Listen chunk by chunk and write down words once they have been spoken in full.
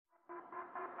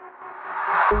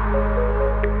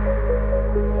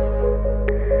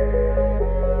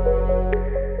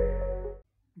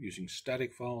Using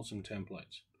static files and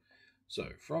templates. So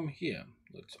from here,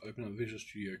 let's open up Visual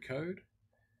Studio Code.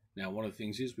 Now one of the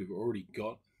things is we've already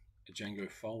got a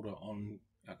Django folder on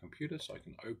our computer, so I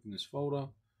can open this folder,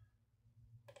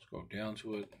 scroll down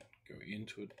to it, go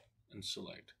into it, and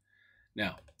select.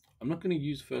 Now, I'm not going to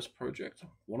use first project.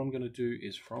 What I'm going to do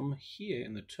is from here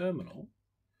in the terminal,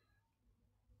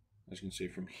 as you can see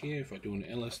from here, if I do an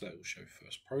ls, that will show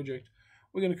first project.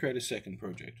 We're going to create a second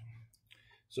project.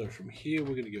 So from here,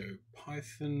 we're going to go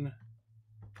Python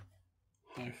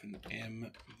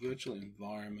 -m virtual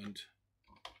environment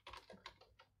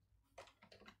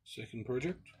second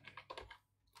project.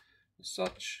 As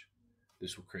such,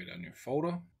 this will create our new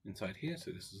folder inside here.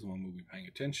 So this is the one we'll be paying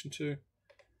attention to.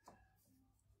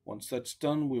 Once that's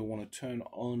done, we'll want to turn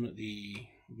on the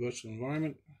virtual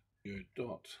environment. Go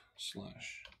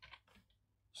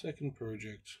 /second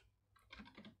project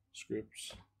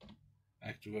scripts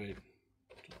activate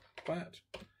that.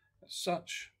 As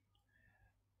such,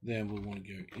 then we'll want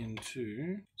to go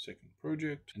into second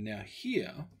project, and now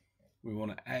here we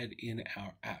want to add in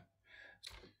our app.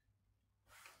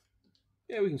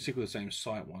 Yeah, we can stick with the same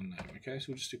site1 name. Okay, so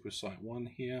we'll just stick with site1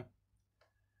 here.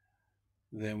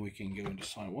 Then we can go into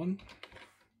site1,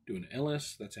 do an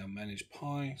ls, that's our manage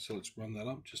pi. So let's run that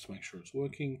up just to make sure it's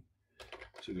working.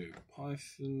 So go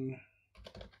Python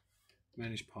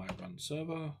manage pi run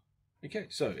server. Okay,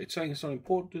 so it's saying it's not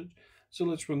imported. So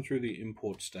let's run through the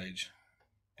import stage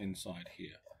inside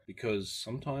here, because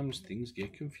sometimes things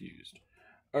get confused.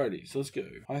 Alrighty, so let's go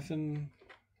Python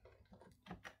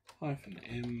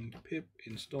 -m pip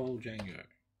install Django.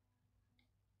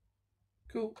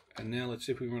 Cool, and now let's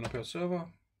see if we run up our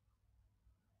server.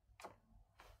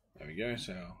 There we go,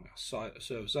 so our site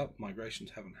server's up,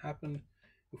 migrations haven't happened.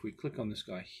 If we click on this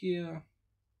guy here,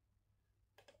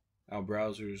 our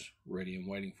browser's ready and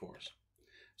waiting for us.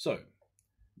 So,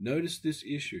 notice this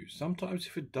issue. Sometimes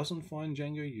if it doesn't find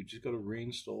Django, you just got to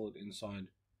reinstall it inside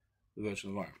the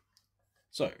virtual environment.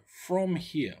 So, from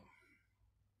here,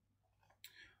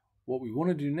 what we want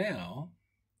to do now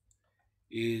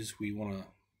is we want to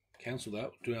cancel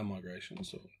that, do our migration.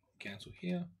 So, cancel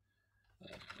here,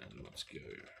 and let's go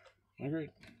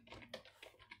migrate.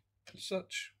 As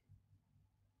such,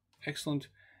 excellent.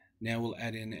 Now we'll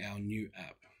add in our new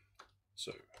app.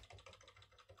 So,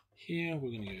 here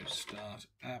we're going to go start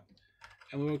app,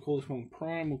 and we're going to call this one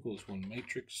prime, we'll call this one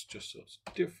matrix, just so it's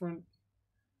different.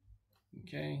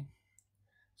 Okay,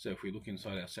 so if we look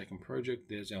inside our second project,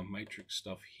 there's our matrix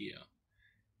stuff here,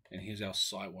 and here's our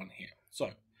site1 here.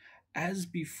 So as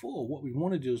before, what we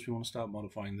want to do is we want to start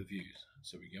modifying the views.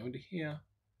 So we go into here,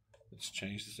 let's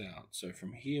change this out. So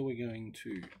from here we're going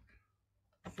to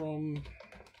from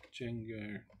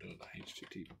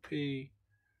Django.http,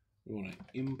 we want to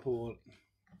import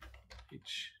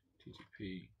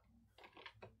HTTP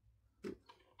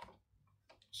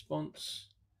response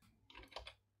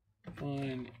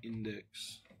find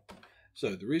index.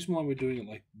 So the reason why we're doing it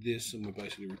like this, and we're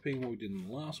basically repeating what we did in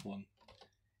the last one,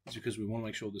 is because we want to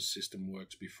make sure the system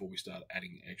works before we start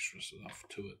adding extra stuff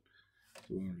to it.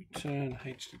 So we're going to return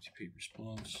HTTP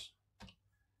response,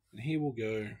 and here we'll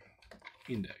go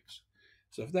index.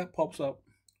 So if that pops up,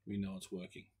 we know it's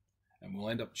working, and we'll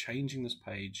end up changing this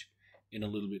page in a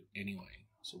little bit anyway.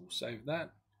 So we'll save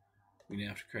that. We now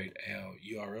have to create our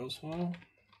URLs file,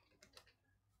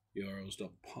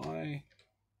 urls.py,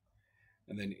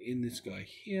 and then in this guy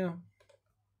here,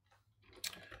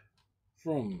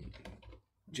 from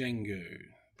Django.urls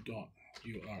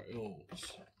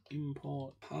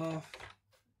import path,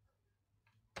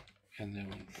 and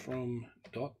then from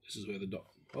dot, this is where the dot,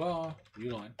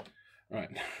 new line, all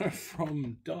right,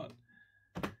 from dot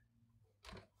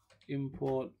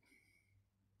import,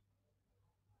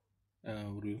 what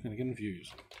are we looking again?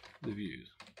 Views, the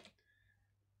views.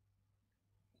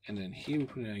 And then here we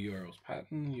put in our URLs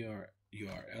pattern,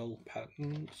 URL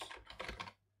patterns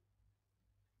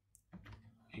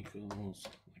equals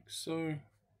like so.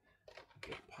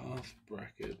 Okay, path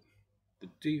bracket, the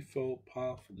default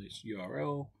path for this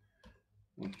URL,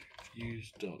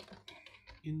 views dot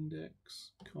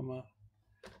index, comma,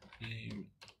 name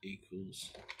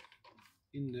equals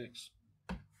index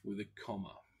with a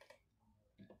comma.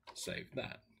 Save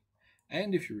that.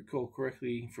 And if you recall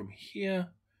correctly from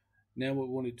here, now what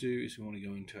we want to do is we want to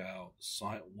go into our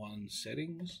site1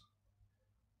 settings,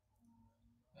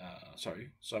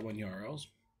 site1 URLs.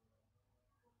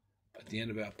 At the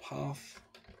end of our path,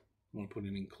 we want to put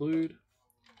an include,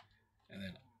 and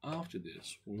then after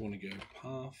this, we want to go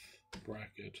path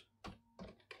bracket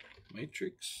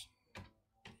matrix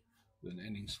then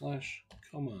ending slash,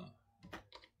 comma.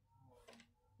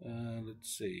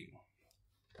 Let's see,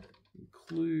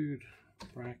 include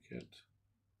bracket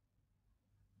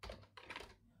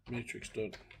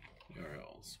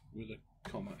matrix.urls with a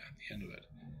comma at the end of it,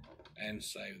 and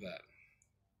save that.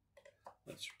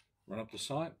 Let's run up the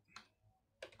site.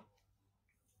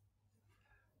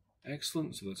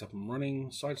 Excellent, so that's up and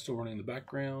running. Site's still running in the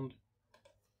background.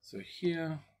 So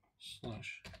here,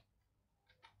 slash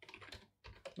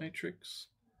matrix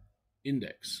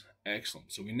index.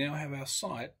 Excellent, so we now have our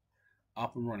site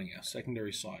up and running, our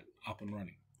secondary site up and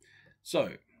running.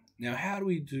 So now how do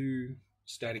we do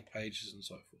static pages and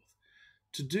so forth?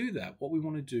 To do that, what we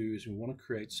want to do is we want to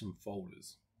create some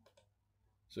folders.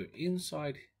 So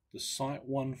inside the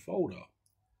site1 folder,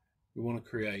 we want to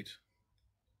create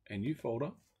a new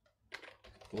folder,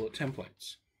 call it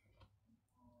templates.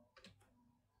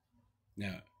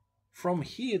 Now, from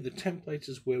here, the templates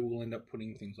is where we'll end up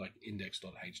putting things like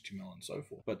index.html and so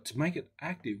forth. But to make it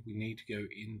active, we need to go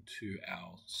into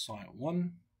our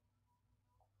site1,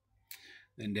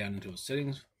 then down into a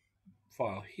settings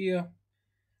file here.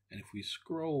 And if we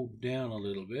scroll down a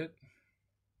little bit,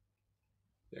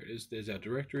 there it is, there's our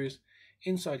directories.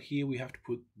 Inside here, we have to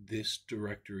put this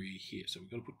directory here. So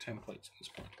we've got to put templates at this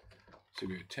point. So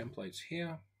we go templates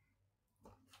here.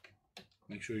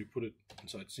 Make sure you put it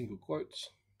inside single quotes.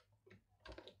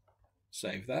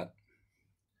 Save that.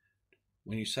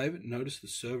 When you save it, notice the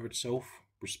server itself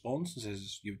responds and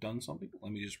says you've done something.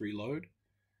 Let me just reload.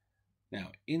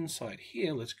 Now inside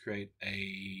here, let's create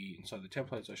inside the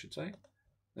templates, I should say,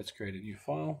 let's create a new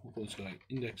file. We'll call this guy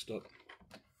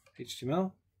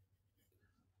index.html.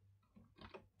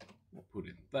 We'll put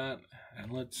in that,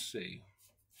 and let's see.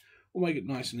 We'll make it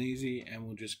nice and easy, and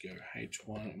we'll just go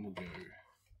h1, and we'll go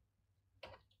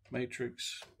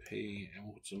matrix p, and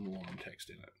we'll put some long text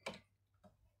in it.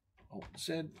 Alt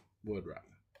Z, word wrap.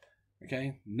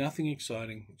 Okay, nothing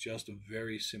exciting, just a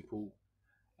very simple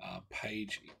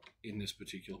page in this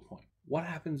particular point. What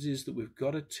happens is that we've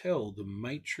got to tell the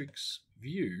matrix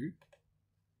view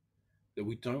that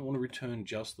we don't want to return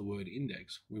just the word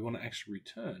index. We want to actually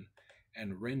return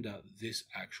and render this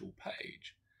actual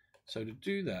page. So to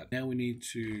do that, now we need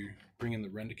to bring in the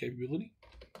render capability.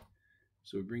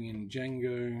 So we bring in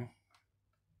Django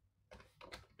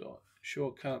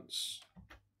 .shortcuts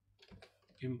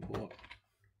import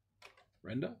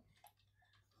render,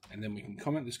 and then we can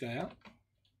comment this guy out,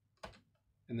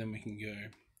 and then we can go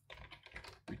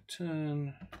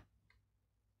return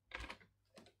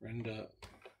render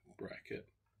bracket.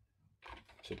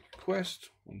 So request,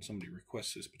 when somebody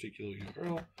requests this particular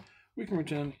URL, we can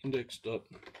return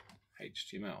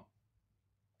index.html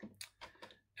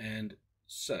and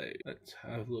say, let's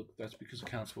have a look. That's because it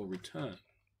counts for return.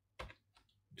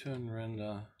 Return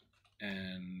render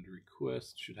and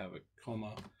request should have a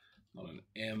comma, not an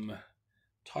M.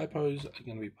 Typos are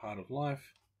going to be part of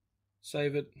life.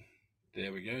 Save it.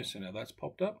 There we go. So now that's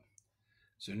popped up.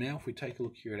 So now if we take a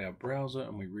look here at our browser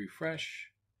and we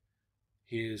refresh,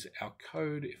 here's our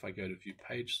code. If I go to view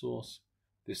page source,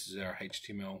 this is our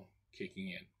HTML kicking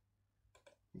in.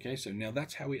 Okay, so now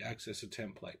that's how we access a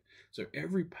template. So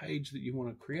every page that you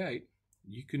want to create,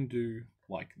 you can do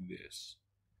like this.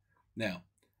 Now,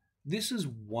 this is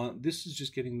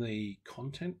just getting the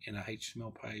content in a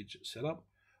HTML page set up.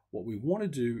 What we want to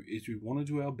do is we want to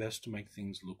do our best to make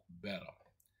things look better.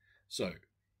 So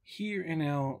here in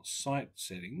our site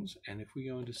settings, and if we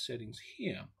go into settings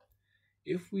here,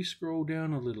 if we scroll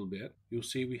down a little bit, you'll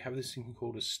see we have this thing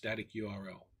called a static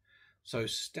URL. So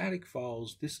static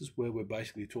files, this is where we're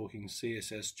basically talking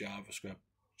CSS,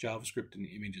 JavaScript and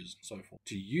images and so forth.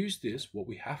 To use this, what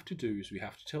we have to do is we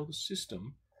have to tell the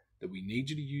system that we need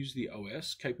you to use the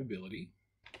OS capability,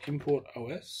 import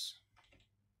OS.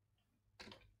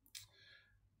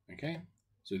 Okay,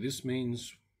 so this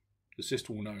means the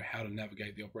system will know how to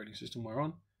navigate the operating system we're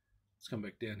on. Let's come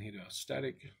back down here to our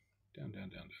static,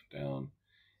 down,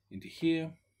 into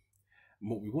here. And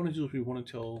what we want to do is we want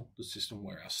to tell the system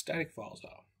where our static files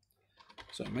are.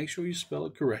 So make sure you spell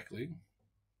it correctly.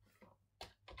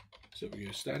 So we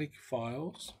go static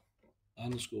files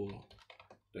underscore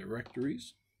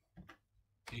directories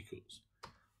equals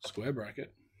square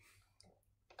bracket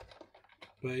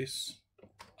base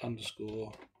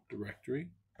underscore directory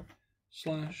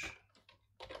slash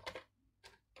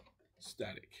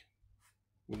static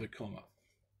with a comma.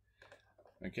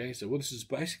 Okay, so what this is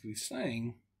basically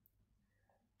saying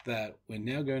that we're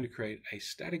now going to create a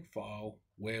static file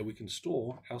where we can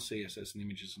store our CSS and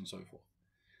images and so forth.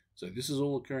 So this is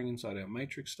all occurring inside our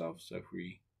matrix stuff. So if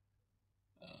we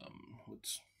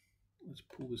let's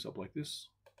pull this up like this.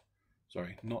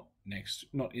 Sorry, not next,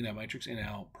 not in our matrix, in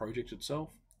our project itself.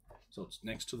 So it's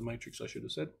next to the matrix, I should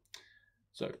have said.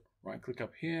 So right click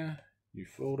up here, new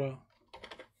folder,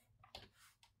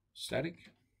 static.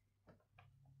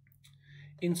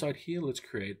 Inside here, let's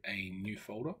create a new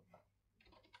folder,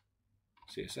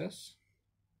 CSS.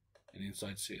 And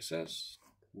inside CSS,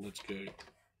 let's go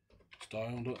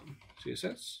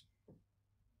style.css.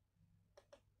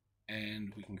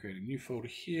 And we can create a new folder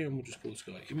here, and we'll just call this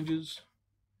guy images.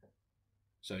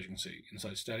 So as you can see,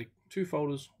 inside static, 2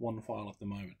 folders, 1 file at the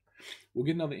moment. We'll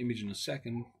get another image in a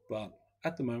second, but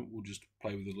at the moment, we'll just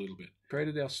play with it a little bit.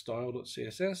 Created our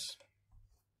style.css.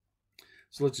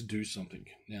 So let's do something.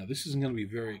 Now, this isn't going to be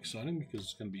very exciting because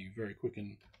it's going to be very quick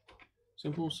and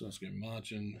simple. So let's go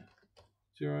margin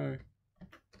 0,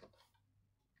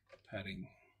 padding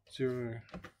 0,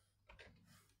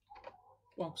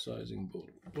 box sizing,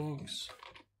 border box,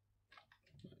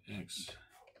 X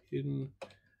hidden.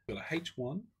 Got a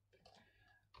H1,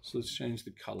 so let's change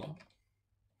the color,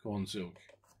 corn silk,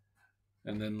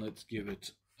 and then let's give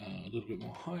it a little bit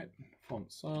more height,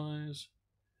 font size.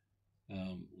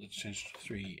 Let's change to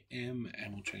 3M,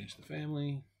 and we'll change the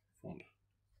family, font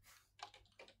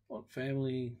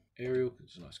family, Arial, because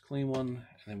it's a nice clean one,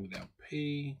 and then with our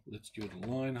P, let's give it a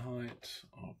line height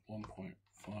of 1.5M,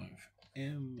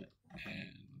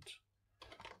 and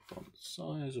font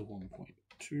size of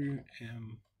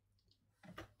 1.2M.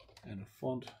 And a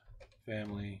font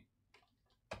family.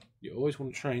 You always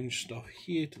want to change stuff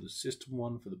here to the system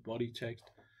one for the body text,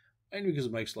 and because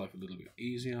it makes life a little bit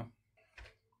easier.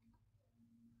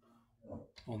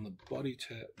 On the body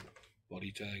tag,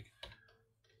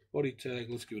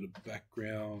 let's give it a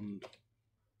background.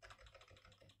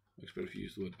 Looks better if you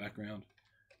use the word background.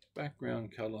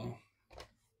 Background color,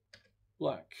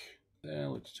 black.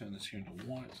 Now let's turn this here into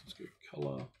white. Let's go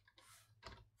color,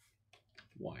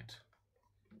 white.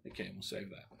 Okay, and we'll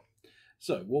save that.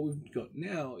 So what we've got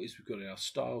now is we've got our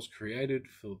styles created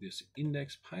for this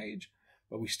index page,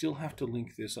 but we still have to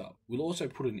link this up. We'll also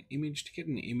put an image. To get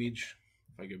an image,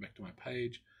 if I go back to my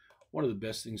page, one of the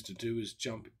best things to do is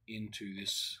jump into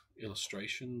this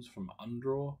illustrations from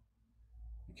Undraw.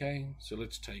 Okay, so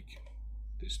let's take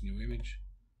this new image.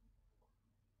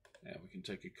 Now we can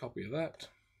take a copy of that.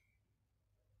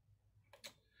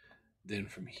 Then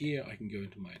from here, I can go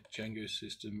into my Django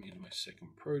system, into my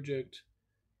second project,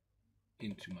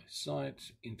 into my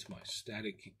site, into my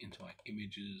static, into my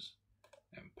images,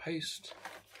 and paste.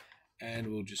 And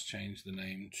we'll just change the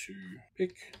name to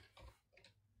pick.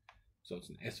 So it's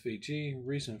an SVG.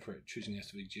 Reason for it choosing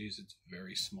SVG is it's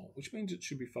very small, which means it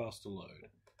should be fast to load.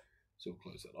 So we'll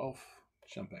close that off,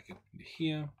 jump back into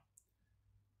here.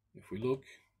 If we look,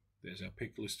 there's our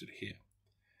pick listed here.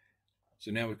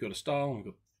 So now we've got a style, we've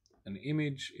got an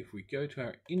image. If we go to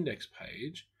our index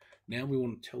page, now we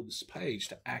want to tell this page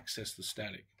to access the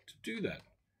static. To do that,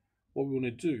 what we want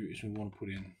to do is we want to put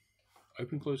in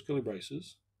open close curly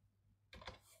braces,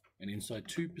 and inside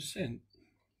 2%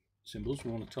 symbols, we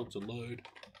want to tell it to load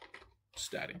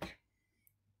static.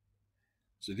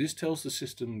 So this tells the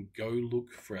system go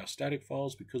look for our static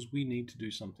files because we need to do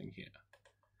something here.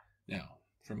 Now,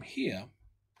 from here,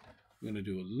 we're going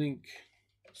to do a link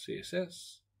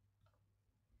CSS.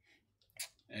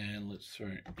 And let's throw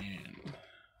in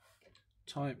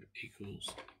type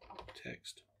equals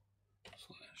text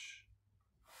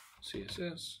 /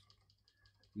 CSS.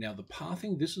 Now the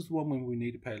pathing, this is the one when we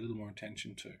need to pay a little more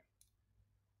attention to.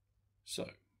 So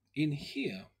in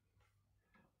here,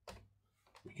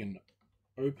 we can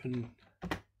open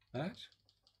that,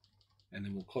 and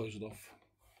then we'll close it off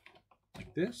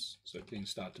like this, so things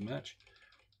start to match.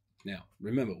 Now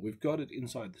remember, we've got it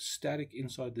inside the static,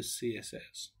 inside the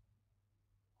CSS.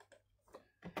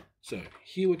 So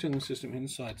here we're telling the system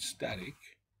inside static,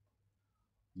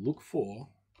 look for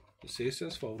the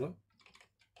CSS folder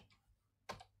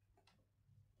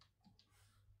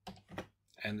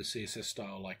and the CSS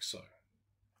style like so.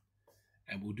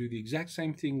 And we'll do the exact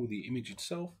same thing with the image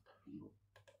itself.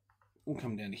 We'll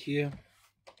come down to here,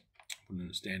 put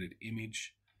in a standard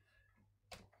image.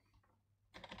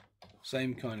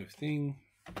 Same kind of thing.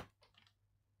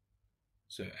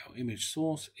 So our image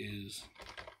source is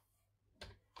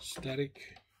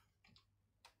static,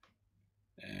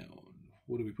 and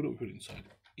what do we put it? We put it inside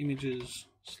images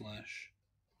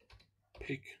 /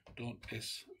 pick.svg.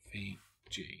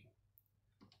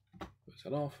 Close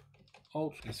that off,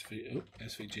 Alt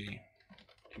SVG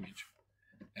image,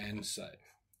 and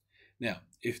save. Now,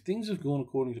 if things have gone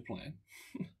according to plan,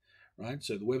 right?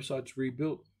 So the website's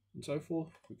rebuilt and so forth.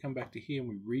 We come back to here and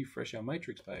we refresh our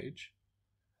matrix page.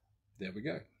 There we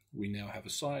go. We now have a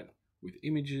site with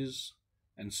images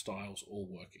and styles all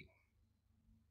working.